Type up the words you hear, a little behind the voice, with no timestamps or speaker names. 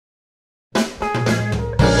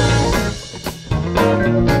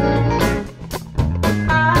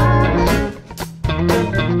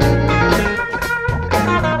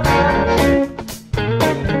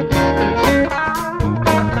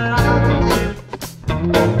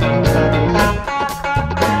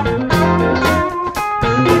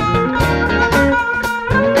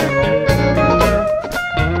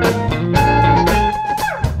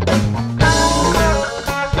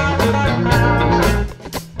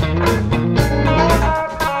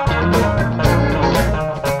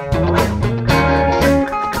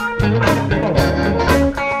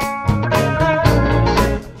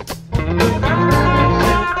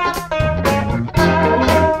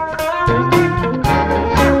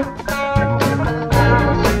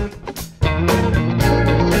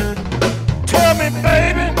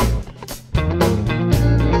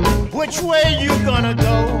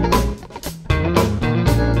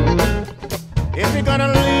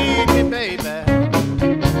need me, baby.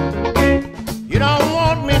 You don't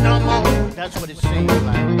want me no more. That's what it seems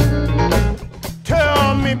like.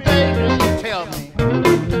 Tell me, baby, tell me.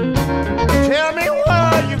 Tell me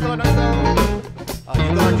where you gonna go. Are you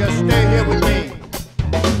gonna just stay here with me?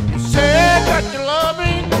 You said that you love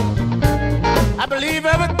me. I believe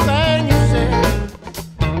everything you said.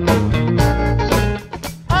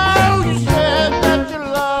 Oh, you said that you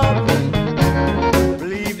love me.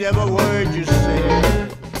 Believed every word you said.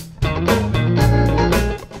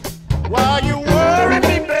 While you worry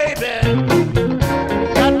me, baby,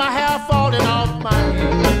 got my hair falling off my head.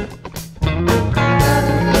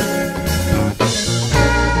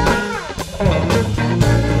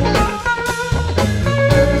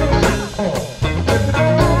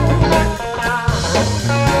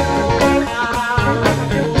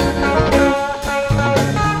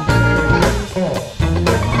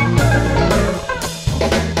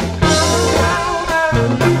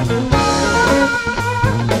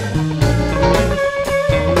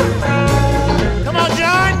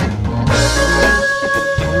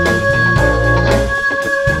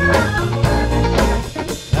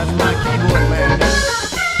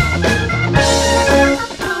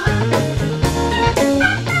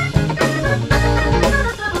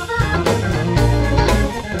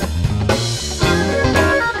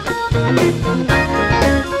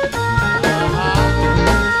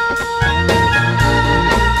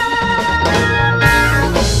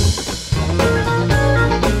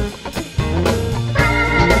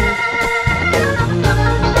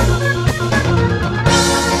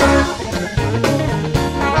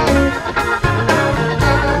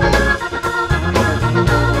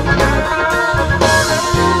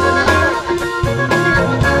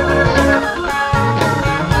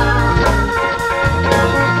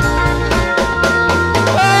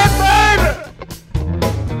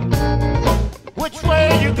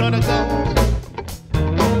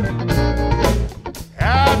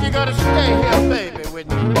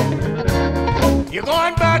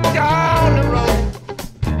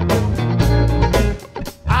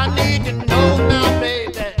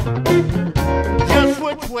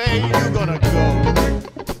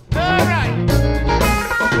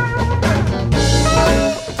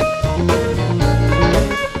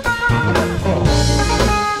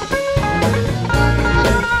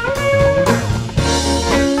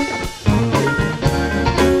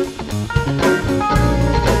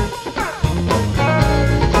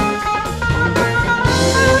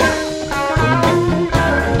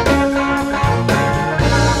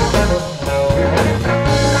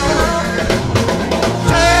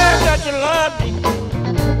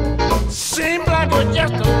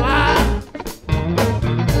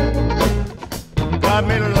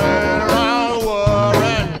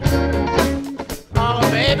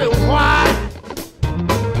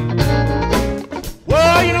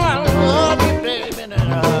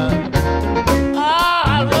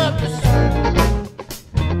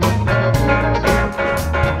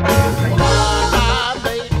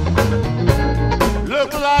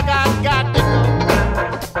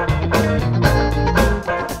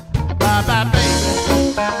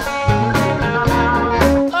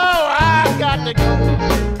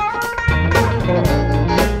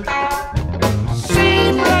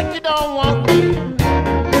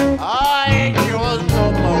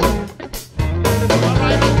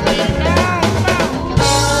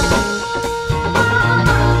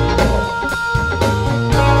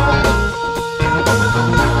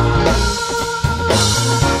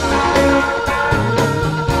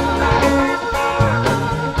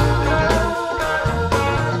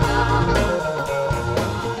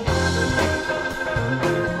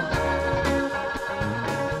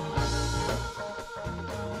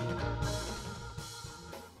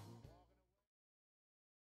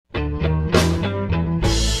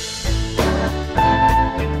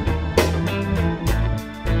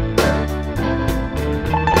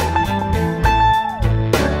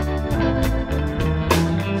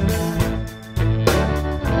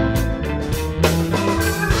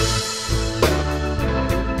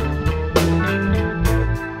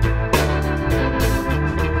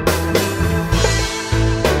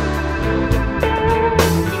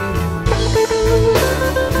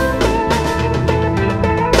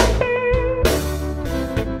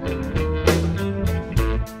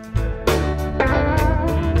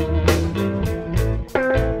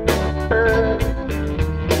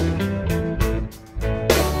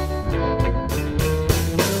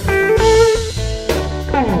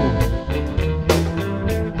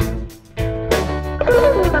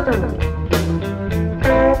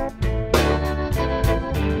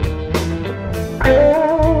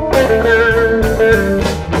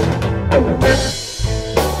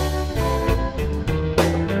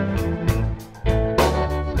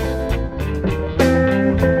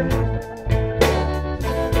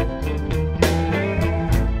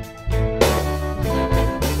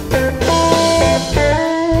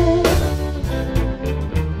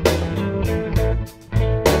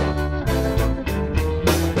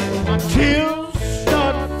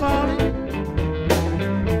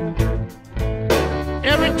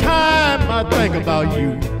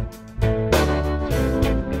 you.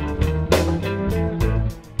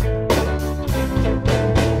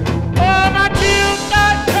 Oh, my tears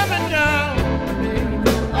start coming down.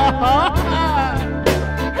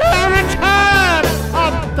 Every time I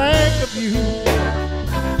think of you.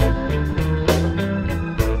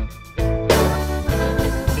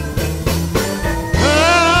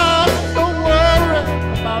 Don't worry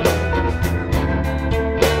about it.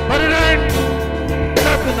 But it ain't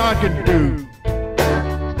nothing I can do.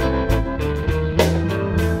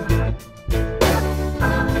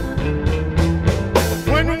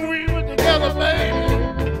 When we were together, baby,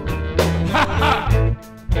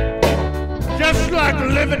 just like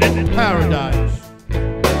living in paradise.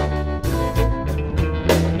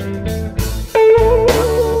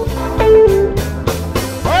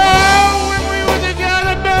 Oh, when we were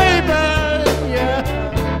together, baby, yeah,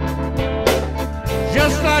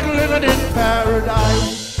 just like living in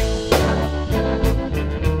paradise.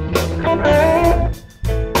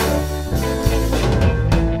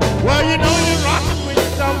 Well, you know you're rocking with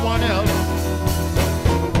someone else.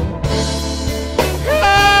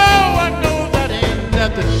 Oh, I know that ain't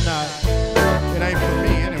nothing tonight. It ain't for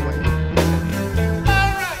me anyway.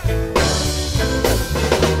 All right.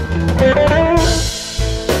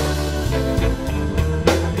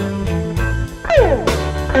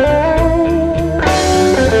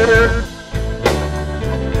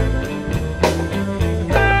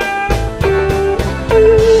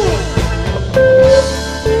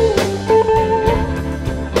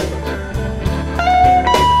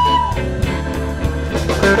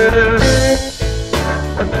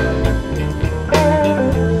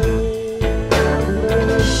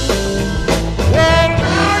 Well,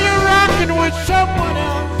 now you're rocking with someone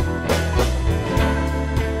else.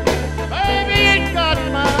 Baby, it got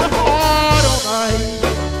my heart on ice.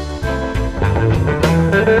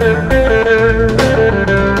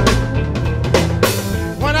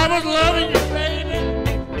 When I was loving you, baby,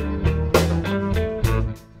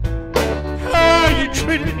 oh, you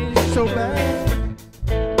treated me so bad.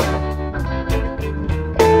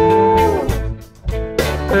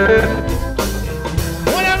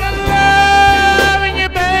 When I was loving you,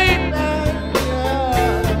 baby,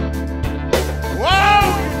 yeah. Whoa,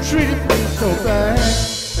 you treated me so bad.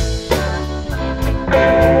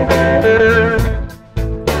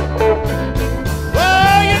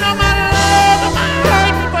 Well, you know my love and my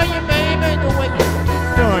heart for you, baby, the way you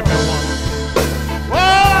doing me once.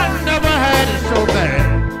 Well, I never had it so bad.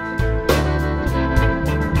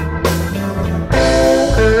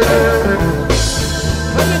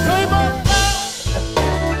 Put the table down.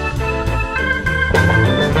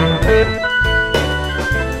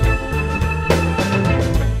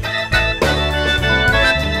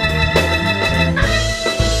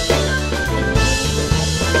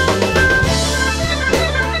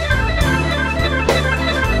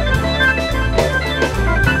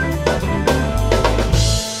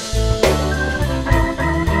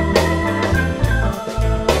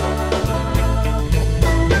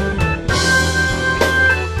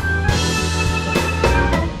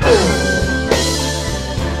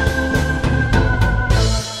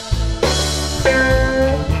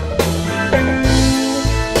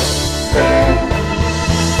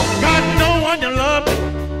 Got no one to love me.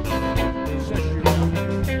 Says you.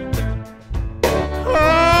 Oh,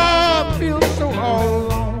 I feel so all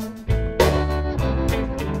alone.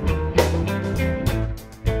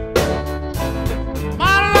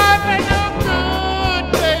 My life ain't no good,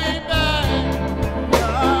 baby.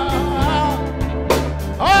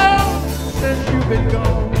 Oh, since you've been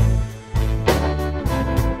gone.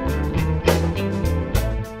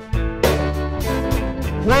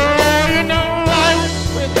 Well, you know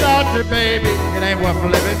life without you, baby, it ain't worth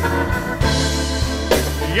living.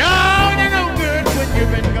 Y'all ain't no good when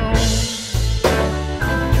you've been gone.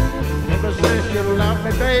 Ever since you left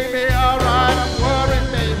me, baby, all right, I'm worried,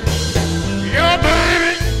 baby. Your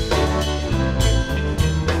baby,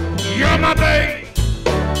 you're my baby.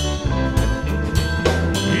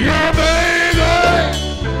 Your baby,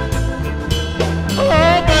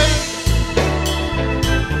 oh, baby.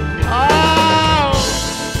 Oh,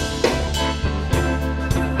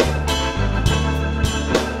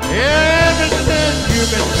 ever since you've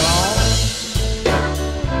been gone.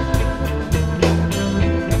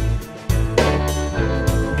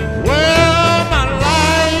 Well, my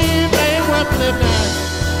life ain't worth living.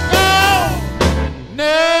 No,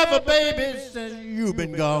 never, baby, since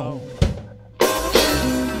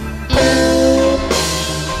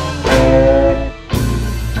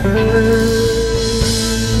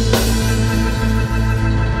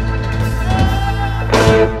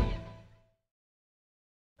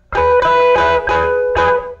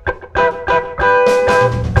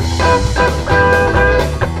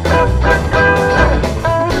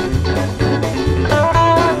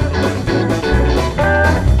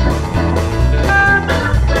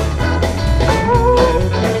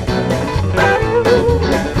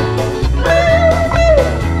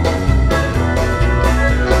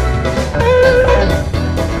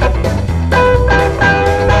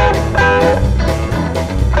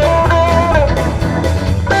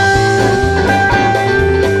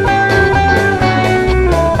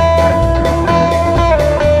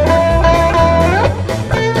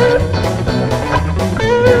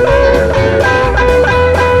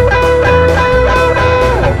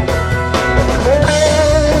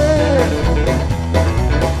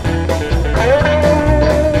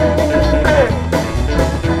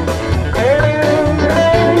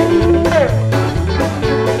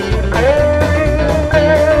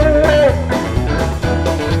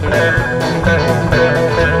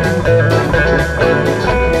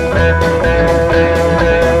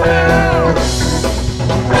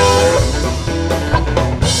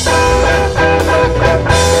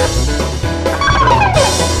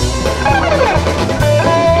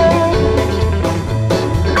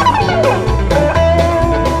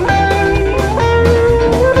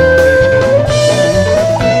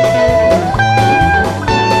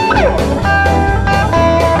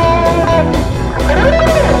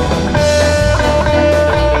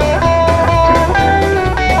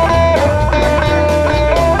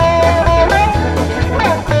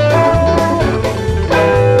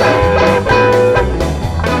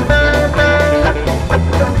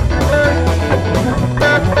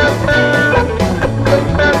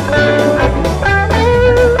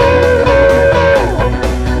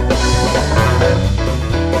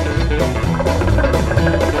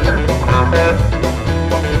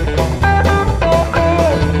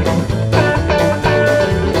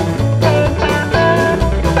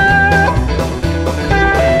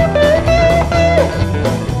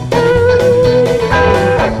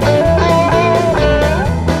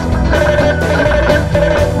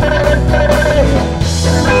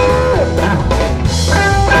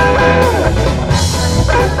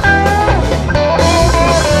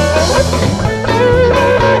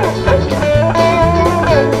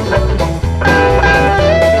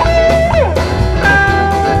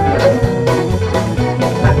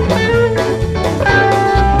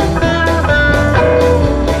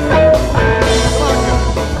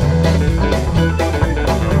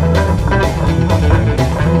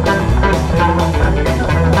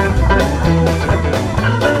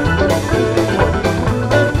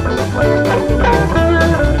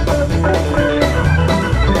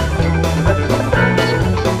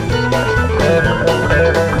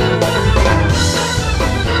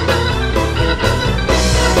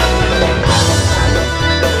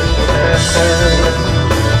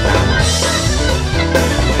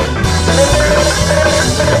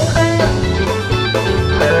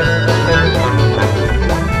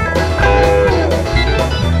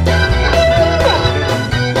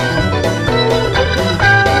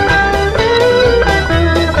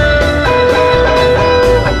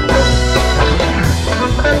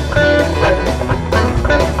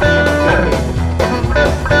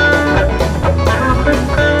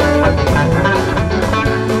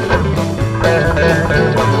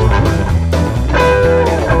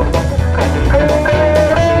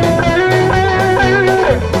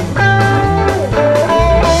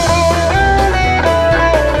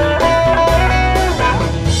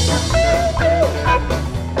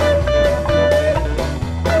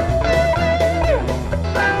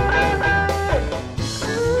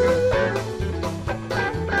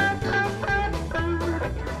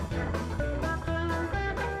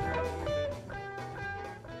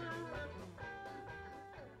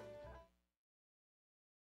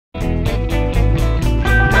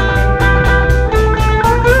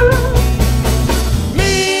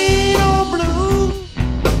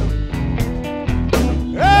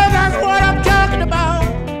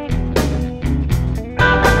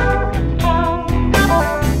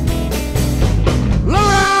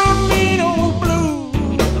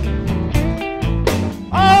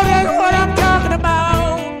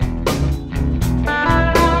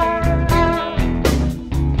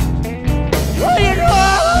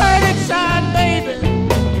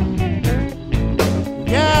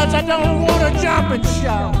and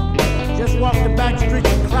shout. Just walk the back streets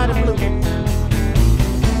and cry the blues.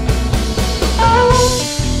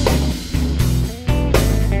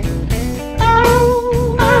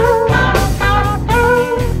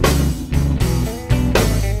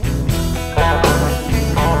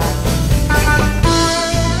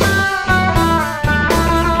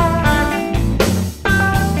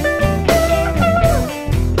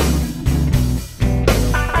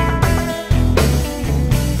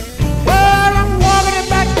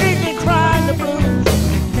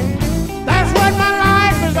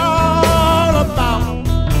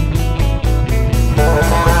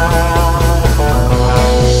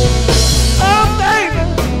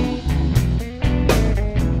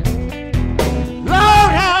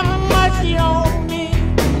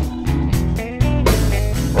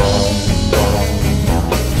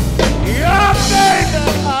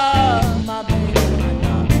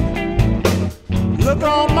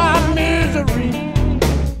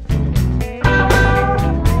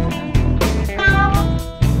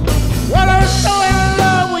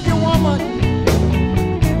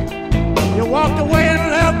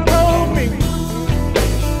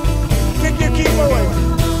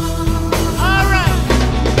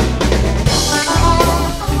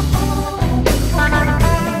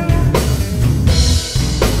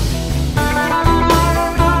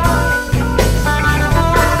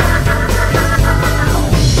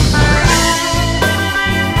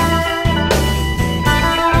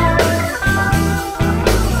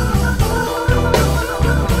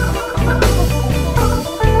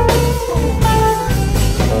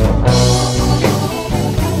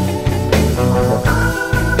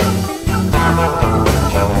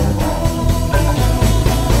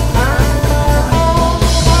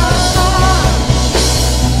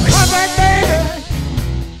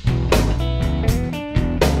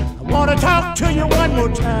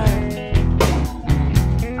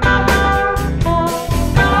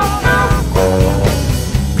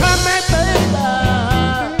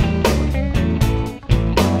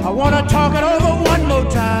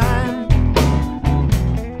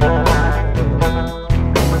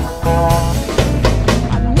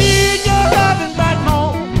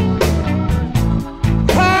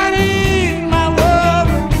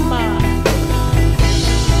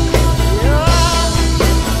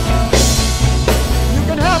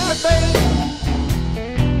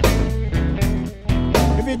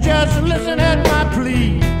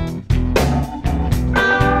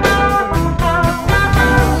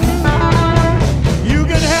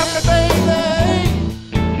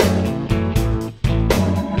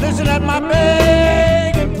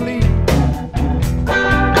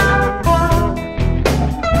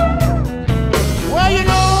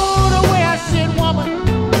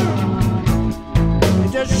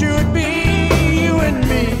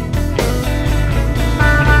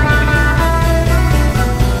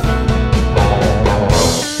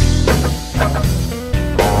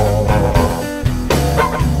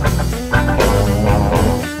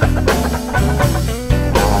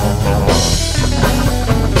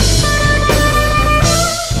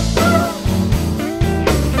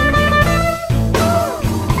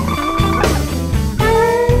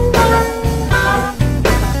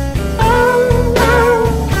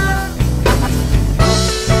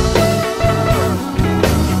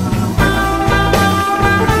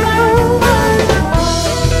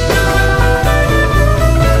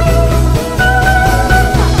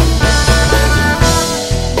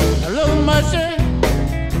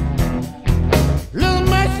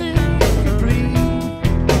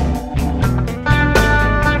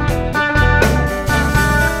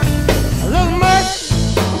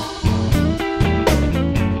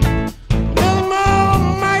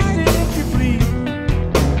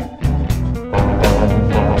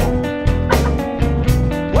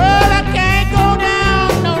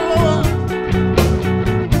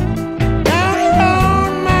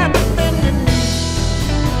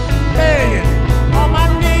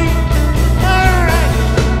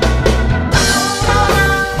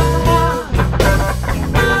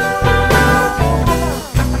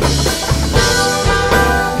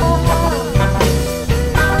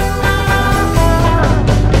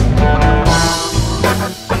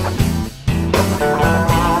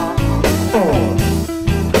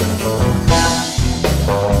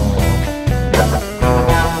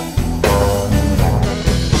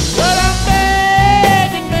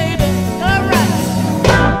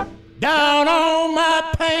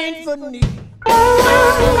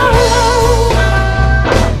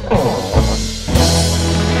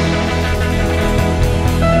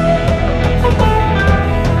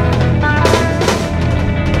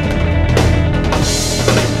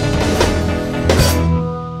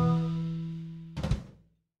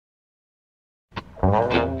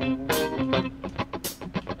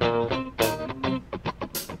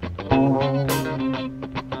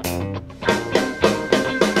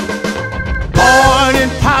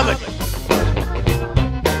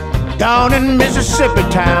 down in Mississippi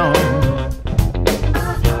town.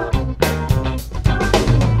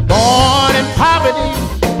 Born in poverty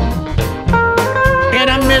in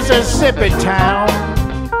a Mississippi town.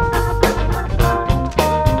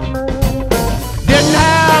 Didn't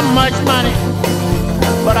have much money,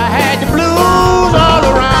 but I had the blues all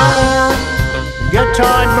around.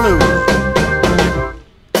 Guitar and blues.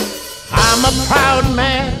 I'm a proud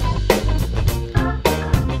man,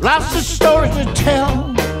 lots of stories to tell.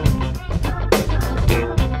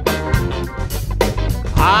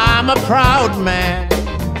 I'm a proud man,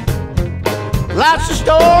 lots of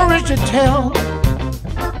stories to tell.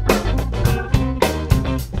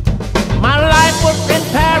 My life was in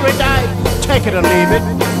paradise, take it or leave it.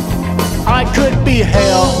 Or it could be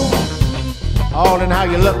hell, all in how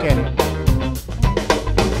you look at it.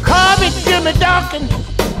 Call me Jimmy Dawkins,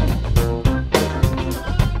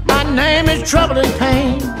 my name is trouble and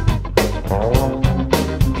pain.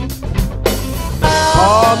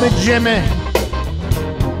 Call me Jimmy,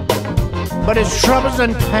 but it's troubles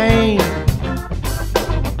and pain.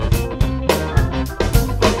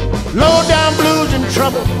 Low down blues and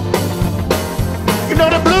trouble, you know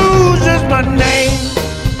the blues is my name.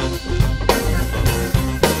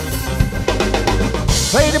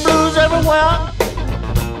 Play the blues everywhere,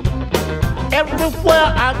 everywhere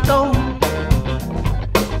I go.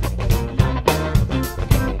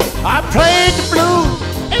 I played the blues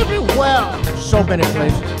everywhere, so many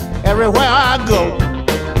places, everywhere I go.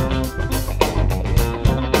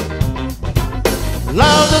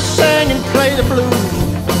 Love to sing and play the blues.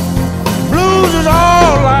 Blues is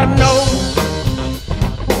all I know.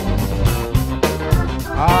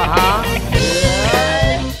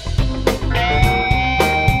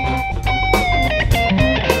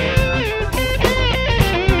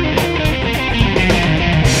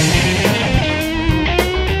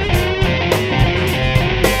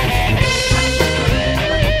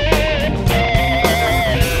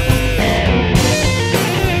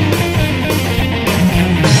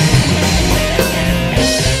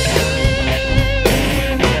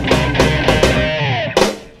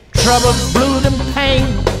 Troubles, blues, and pain.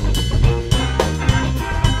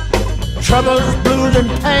 Troubles, blues, and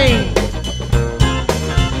pain.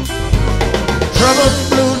 Troubles,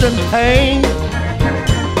 blues, and pain.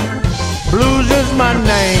 Blues is my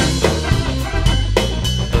name.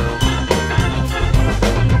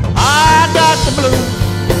 I got the blues.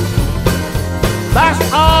 That's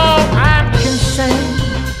all I can sing.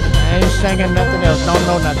 I ain't singing nothing else. Don't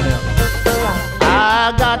know nothing else.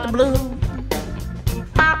 I got the blues.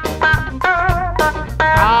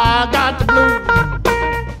 I got the blues.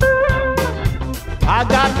 I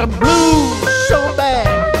got the blues so bad.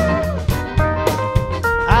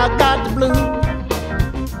 I got the blues.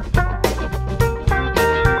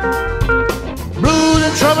 Blues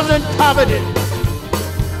and troubles and poverty.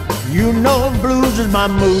 You know blues is my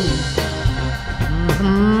mood.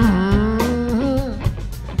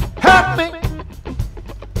 Help me.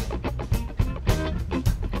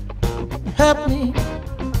 Help me.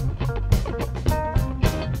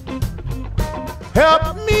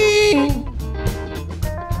 Help me,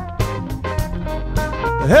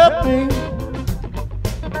 help me.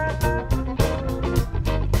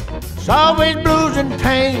 It's always blues and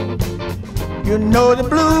pain. You know the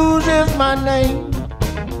blues is my name.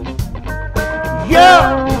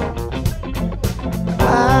 Yeah,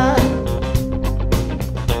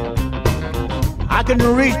 I can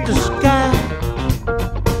reach the sky.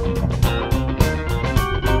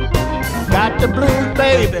 Got the blues,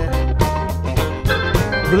 baby.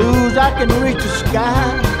 Blues, I can reach the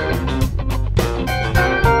sky.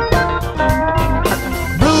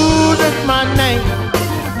 Blues is my name.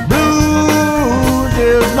 Blues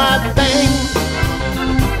is my thing.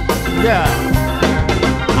 Yeah,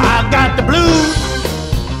 I got the blues.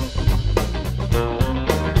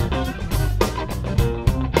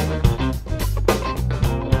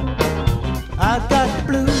 I got the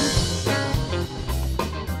blues.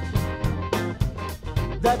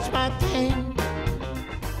 That's my thing.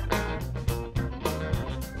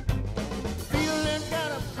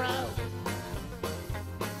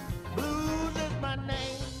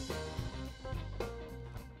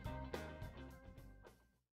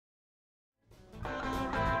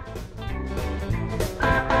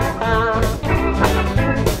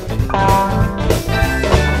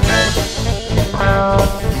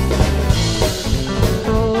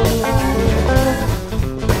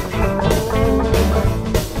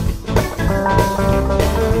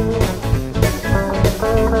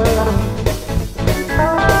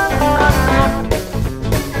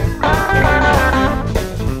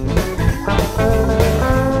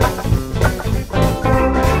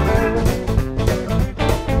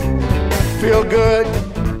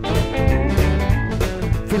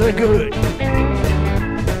 Feeling good.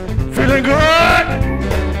 Feeling good.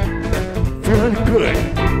 Feeling good.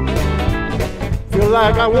 Feel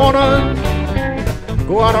like I wanna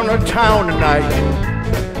go out on the town tonight.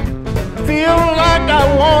 Feel like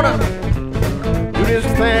I wanna do this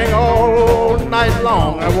thing all night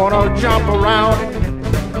long. I wanna jump around.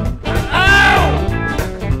 Ow!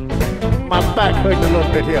 My back hurting a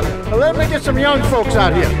little bit here. Now let me get some young folks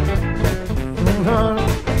out here.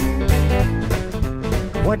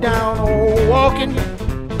 Went down walking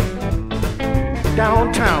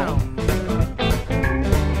downtown.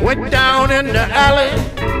 Went down in the alley,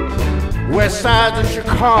 west side of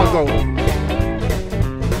Chicago.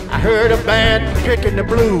 I heard a band kicking the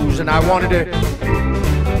blues, and I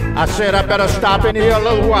said I better stop in here a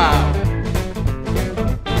little while.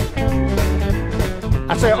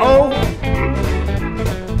 I said, oh,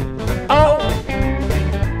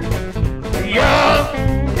 yeah,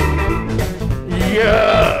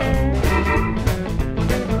 yeah.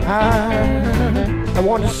 I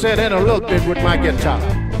want to sit in a little bit with my guitar.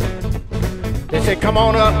 They said, come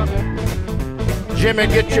on up. Jimmy,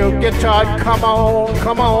 get your guitar, come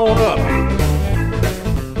on up.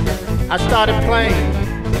 I started playing.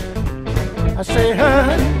 I say,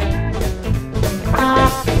 huh?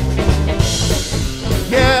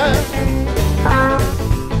 Yeah,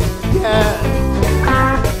 yeah.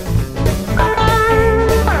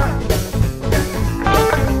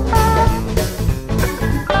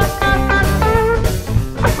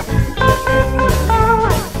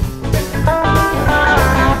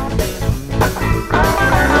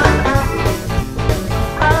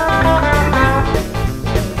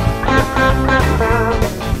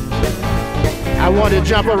 I wanted to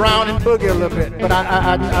jump around and boogie a little bit, but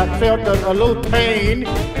I felt a little pain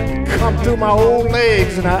come through my old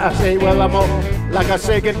legs, and I say, well, I'm gonna, like I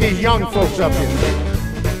say, get these young folks up here.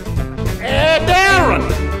 Hey, Darren!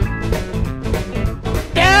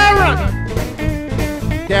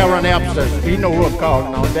 Darren Epps, he know who I'm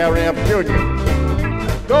calling now, Darren Epps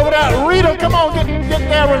Jr. Go over there, Rita, come on, get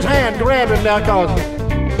Darren's hand, grab him now, cause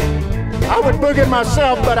I would boogie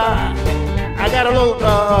myself, but I got a little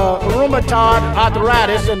rheumatoid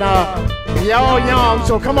arthritis, and y'all young,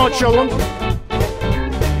 so come on, children.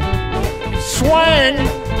 Swing.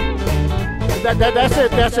 That's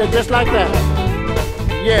it, just like that.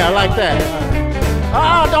 Yeah, like that.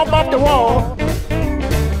 Don't bump the wall.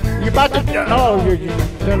 You about to, you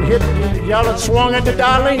done hit, y'all done swung into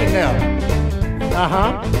Darlene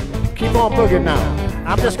now. Keep on boogieing now.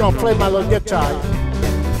 I'm just gonna play my little guitar.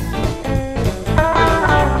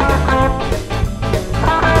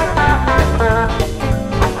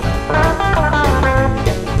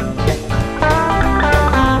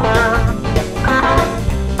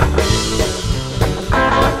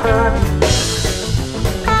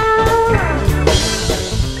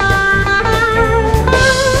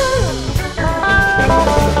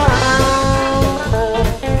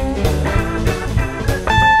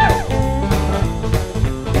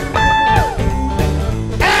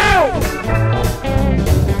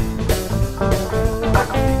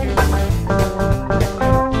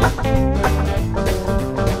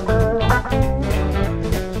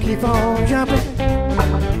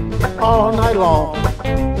 All night long.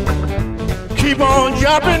 Keep on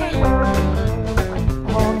jumping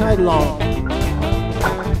all night long.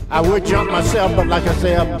 I would jump myself, but like I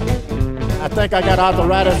said, I think I got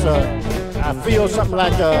arthritis. I feel something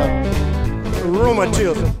like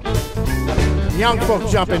rheumatism. Young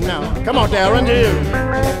folks jumping now. Come on, Darren, you.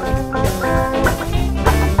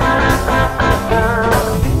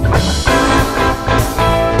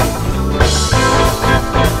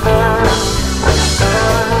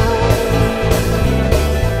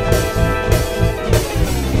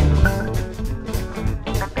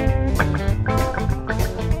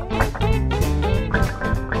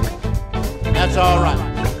 That's all right.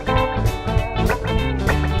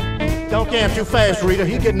 Don't camp too fast, Rita.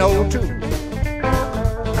 He getting old too.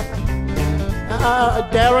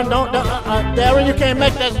 Darren, Darren, you can't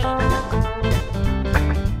make that.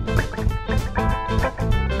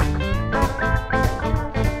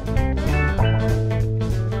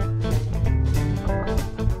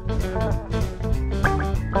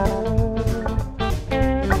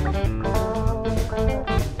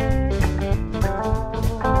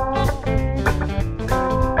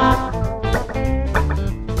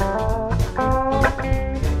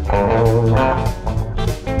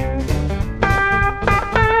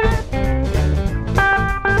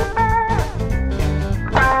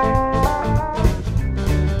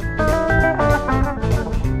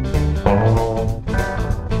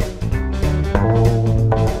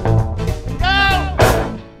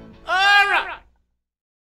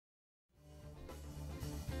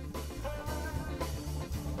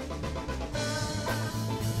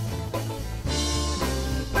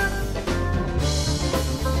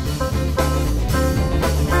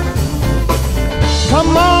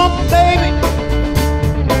 Come on, baby.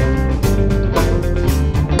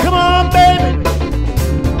 Come on, baby.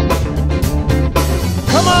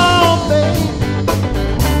 Come on, baby.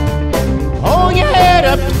 Hold your head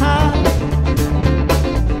up high.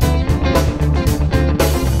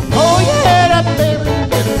 Hold your head up, baby.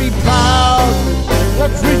 Let's be proud.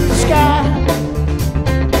 Let's reach the sky.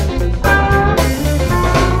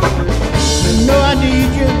 You know I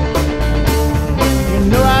need you. You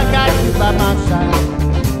know I got you by my side.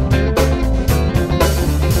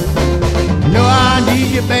 You know I need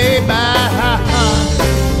you, baby.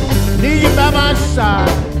 Need you by my side.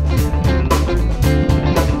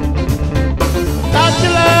 Without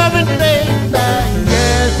your loving, baby,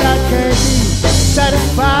 yes, I can't be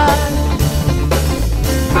satisfied.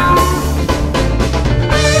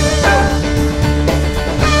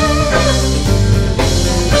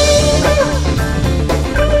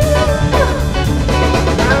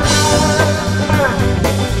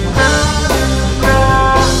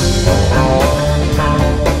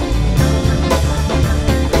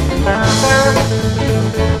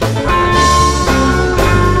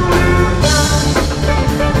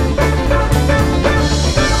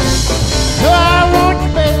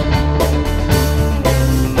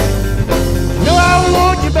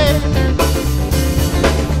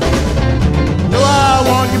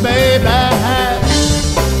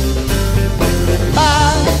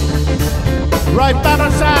 Right by my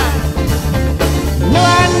side. No,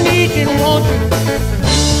 I need you and want you.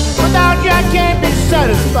 Without you, I can't be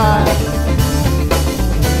satisfied.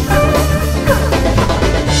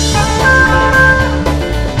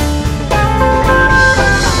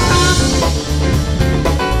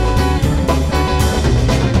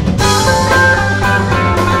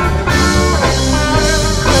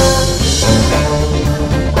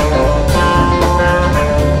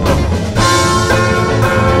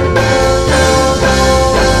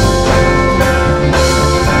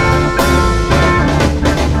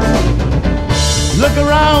 Look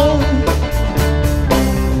around.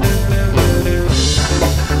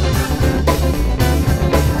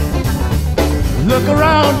 Look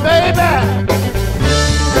around, baby.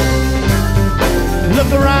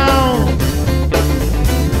 Look around.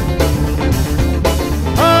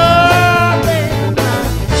 Oh, baby,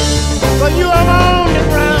 for you I'm on the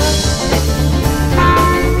ground.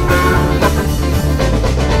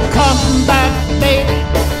 Come back, baby.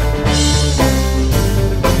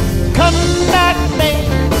 Come back, baby.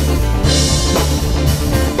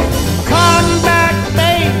 Come back,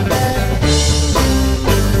 baby.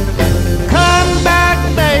 Come back,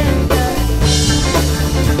 baby.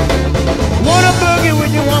 Wanna boogie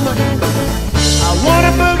with you, woman. I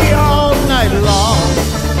wanna boogie all night long.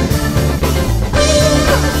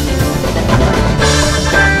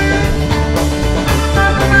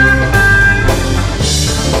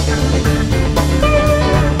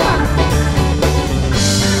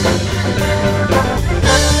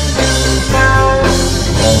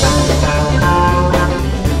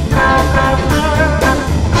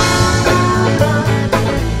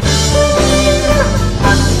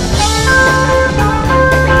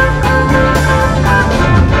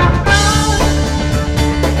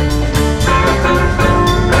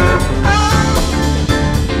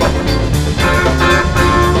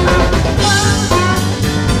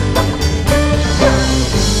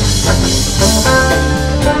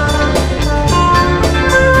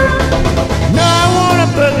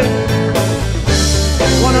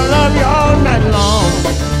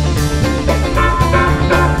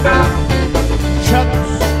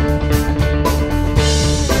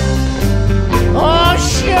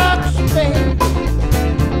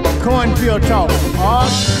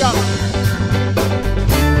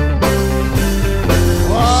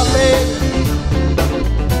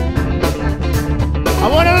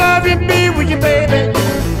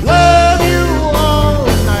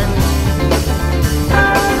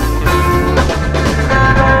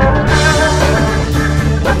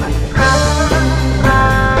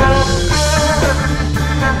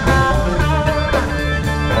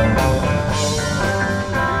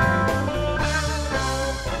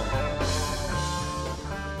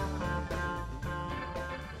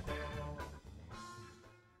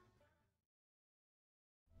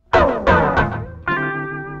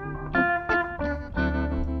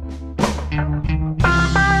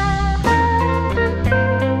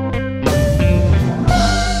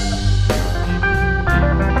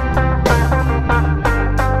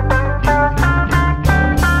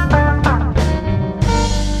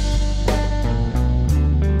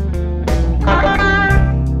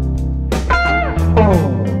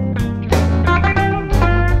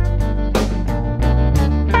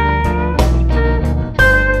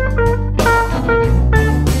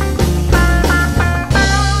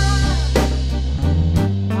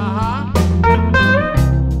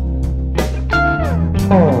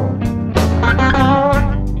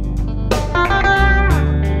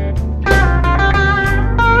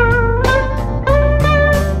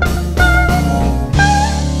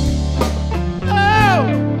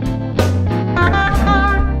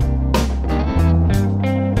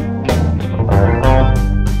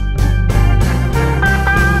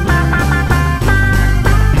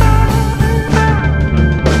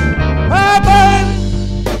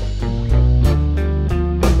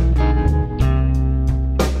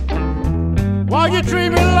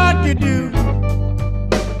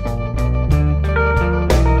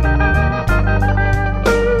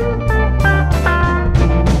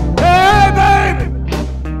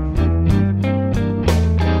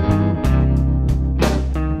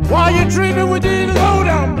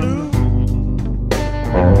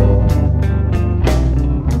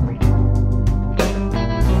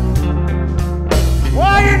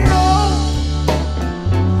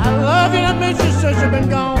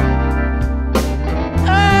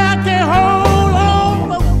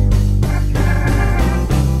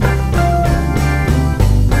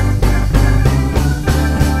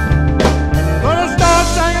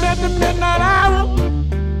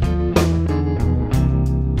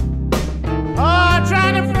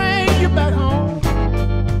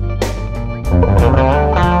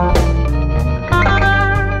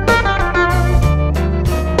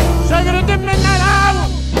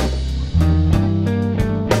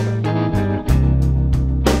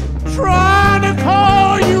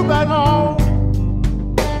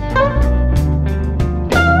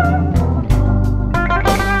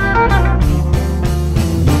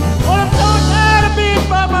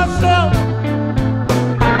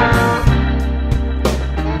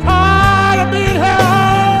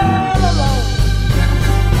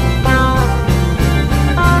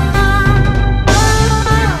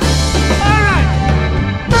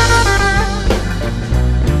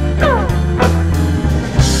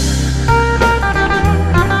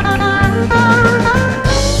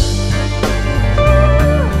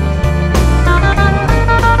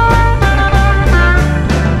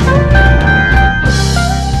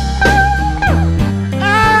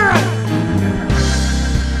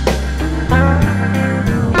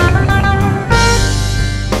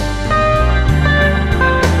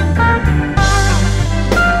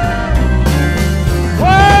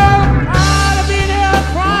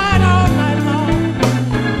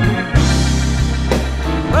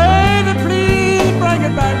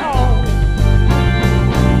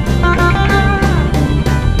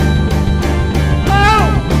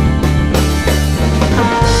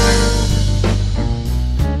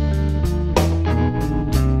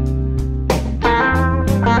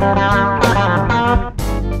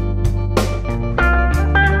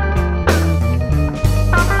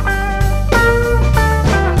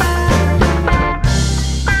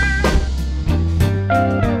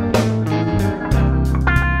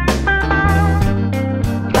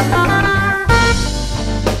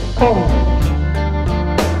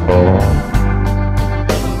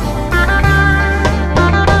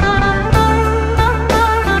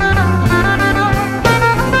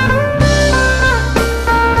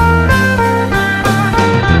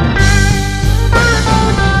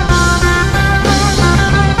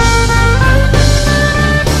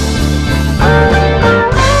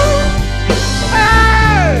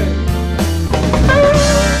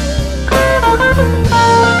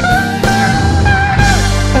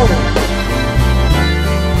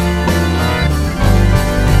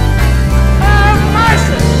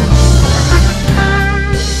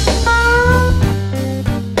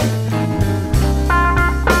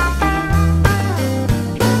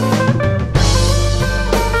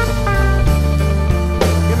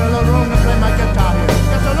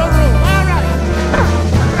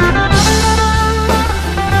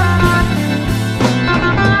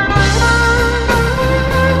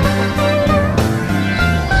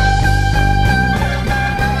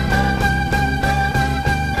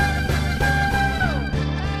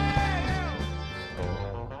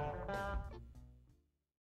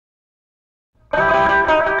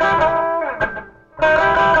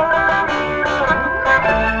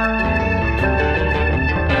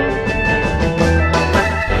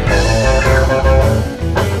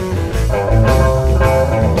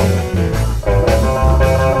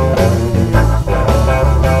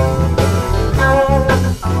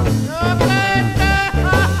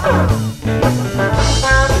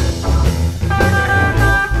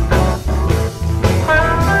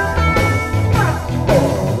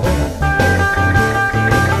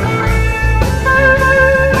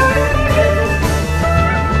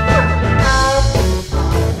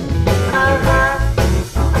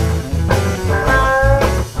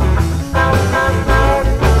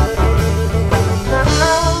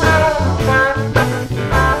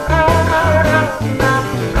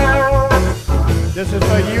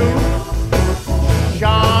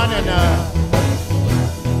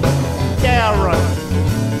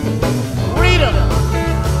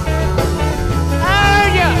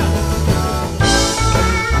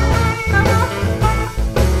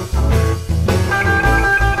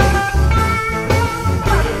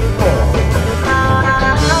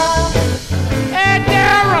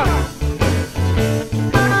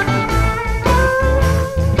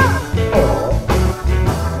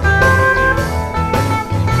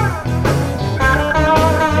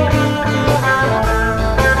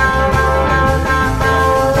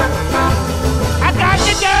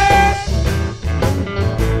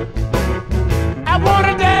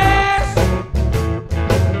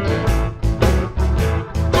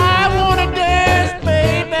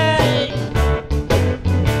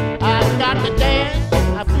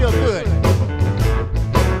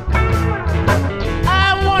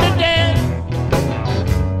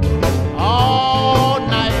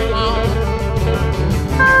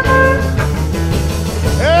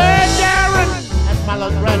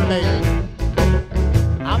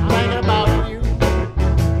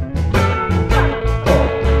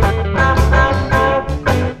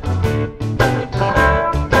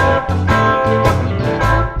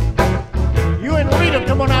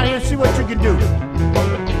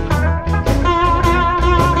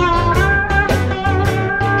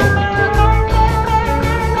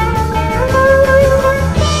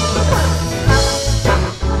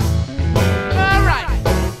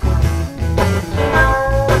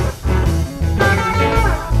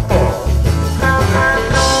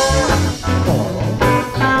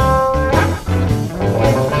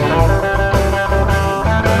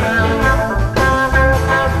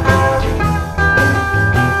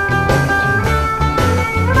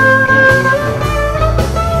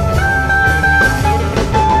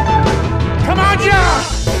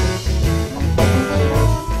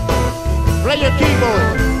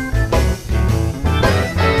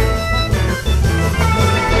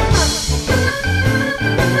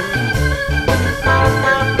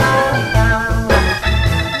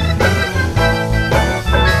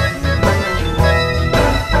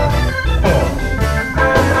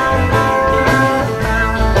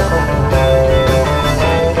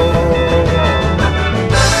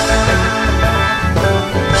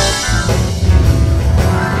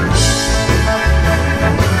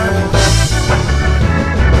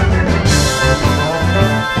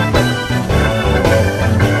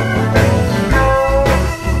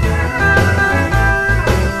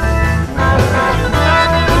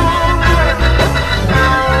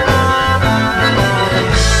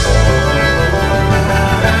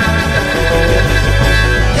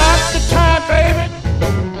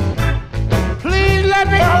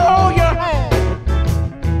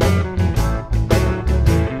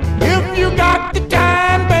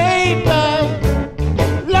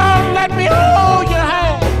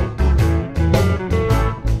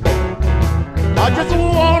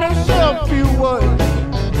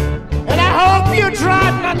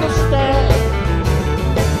 understand.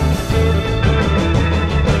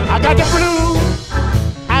 I got the blues,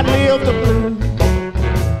 I live the blues.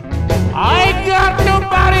 I ain't got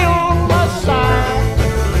nobody on my side.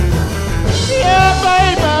 Yeah,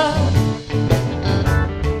 baby.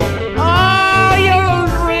 Oh, your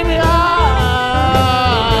dreamy eyes.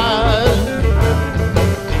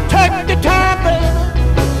 Take the time, baby.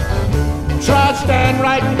 Try to stand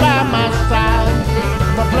right by my side.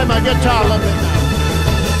 I'll play my guitar a little bit now.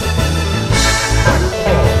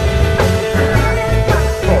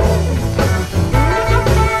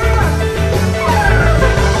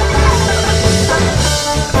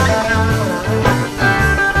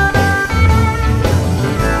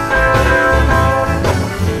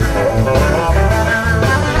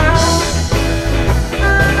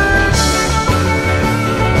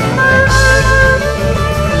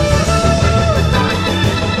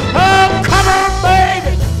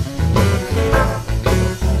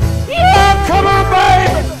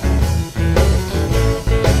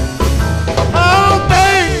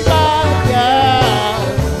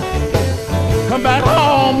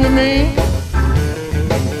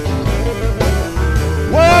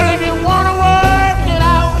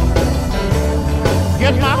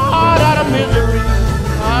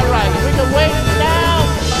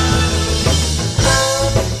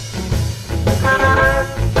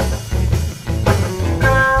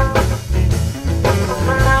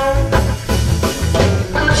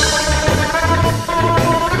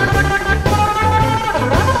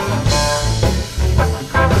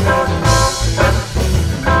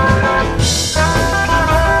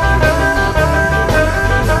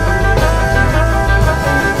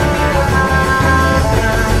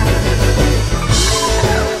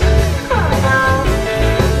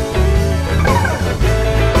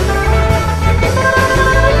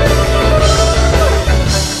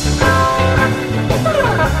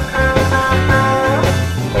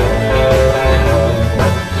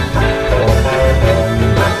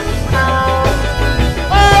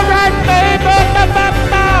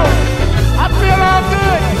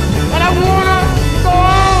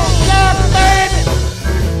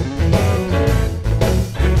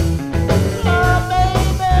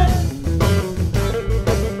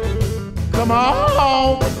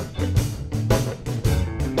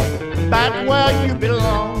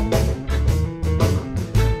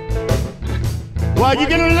 Well, you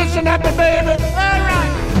can listen at me, baby. All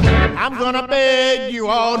right. I'm gonna beg you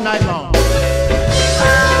all night long.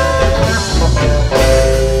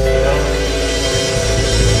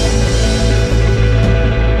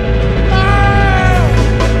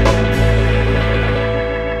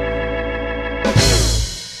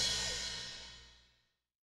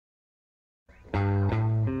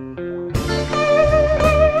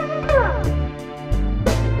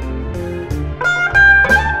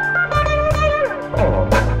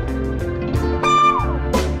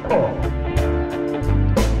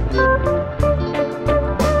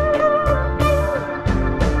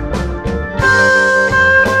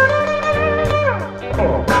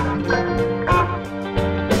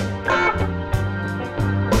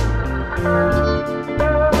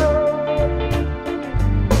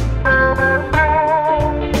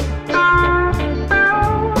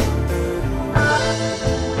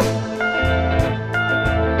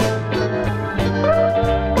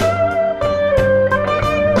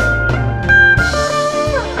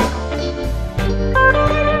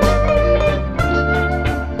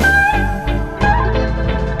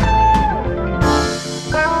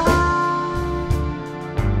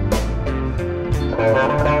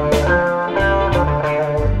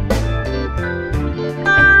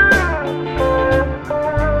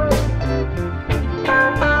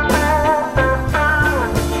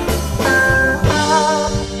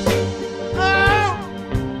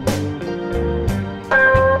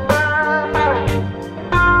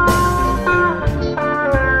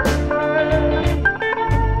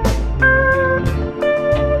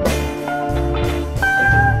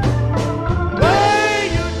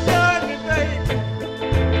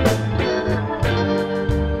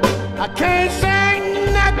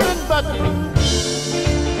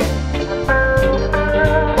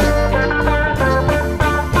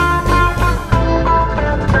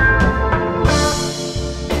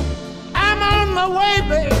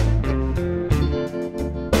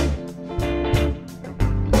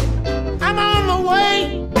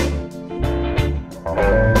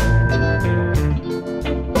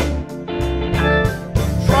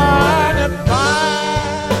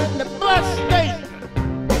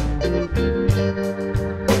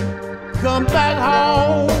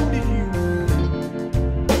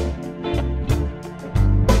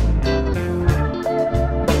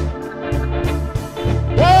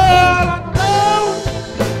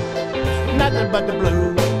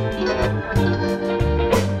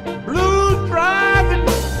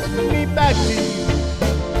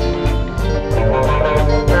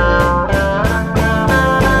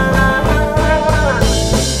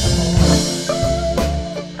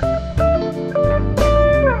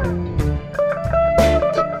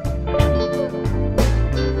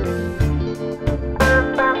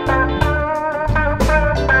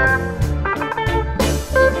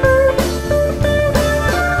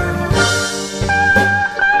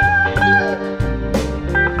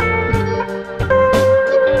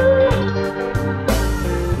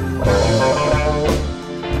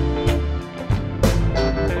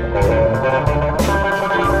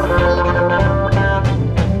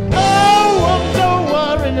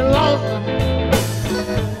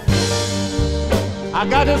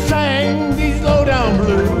 sing these low down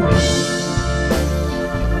blues.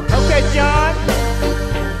 Okay, John,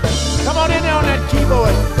 come on in there on that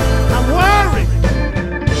keyboard. I'm worried.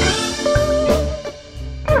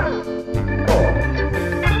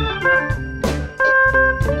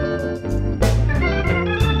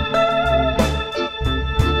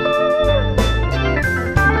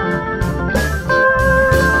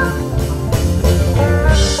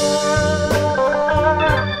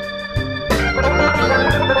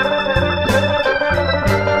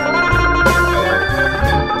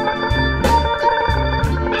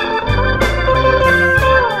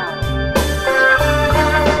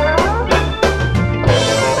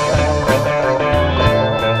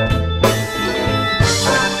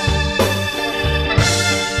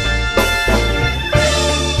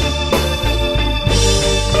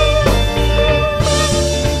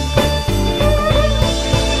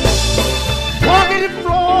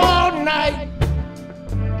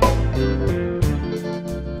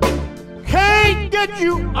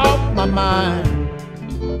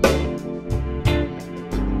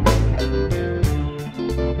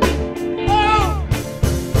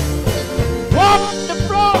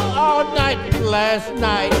 Last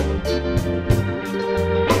night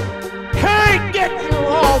can't get you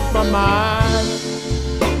off my mind.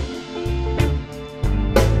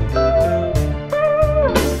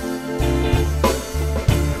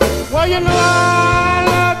 Well, you know I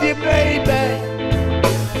love you, baby.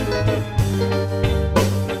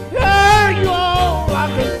 Yeah, you're all I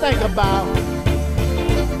can think about.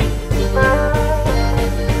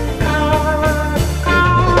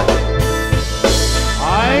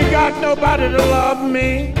 I ain't got nobody to love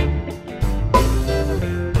me,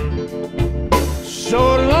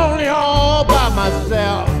 so lonely all by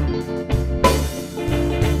myself.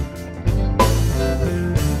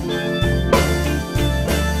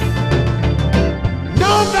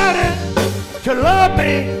 Nobody to love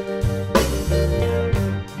me,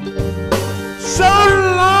 so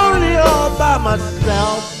lonely all by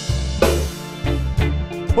myself.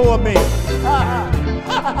 Poor me.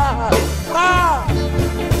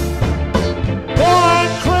 Boy,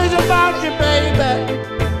 I'm crazy about you, baby.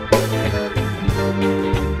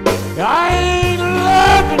 I ain't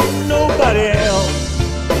loving nobody else.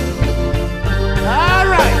 All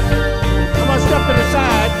right, I'm gonna step to the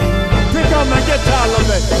side, pick up my guitar a little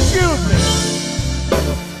bit. Excuse me.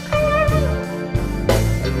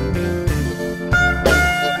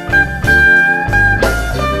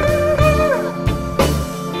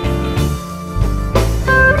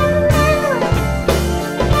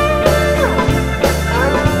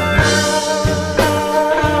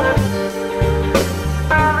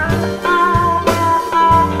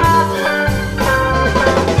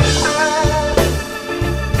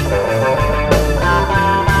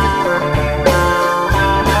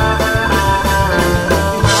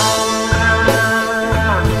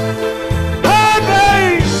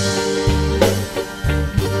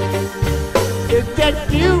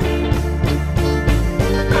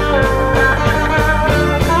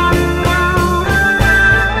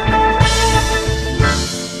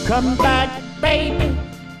 Come back, baby.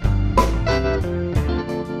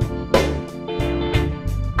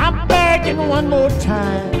 I'm begging one more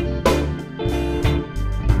time.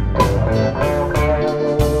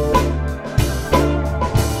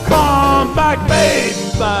 Come back,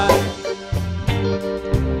 baby.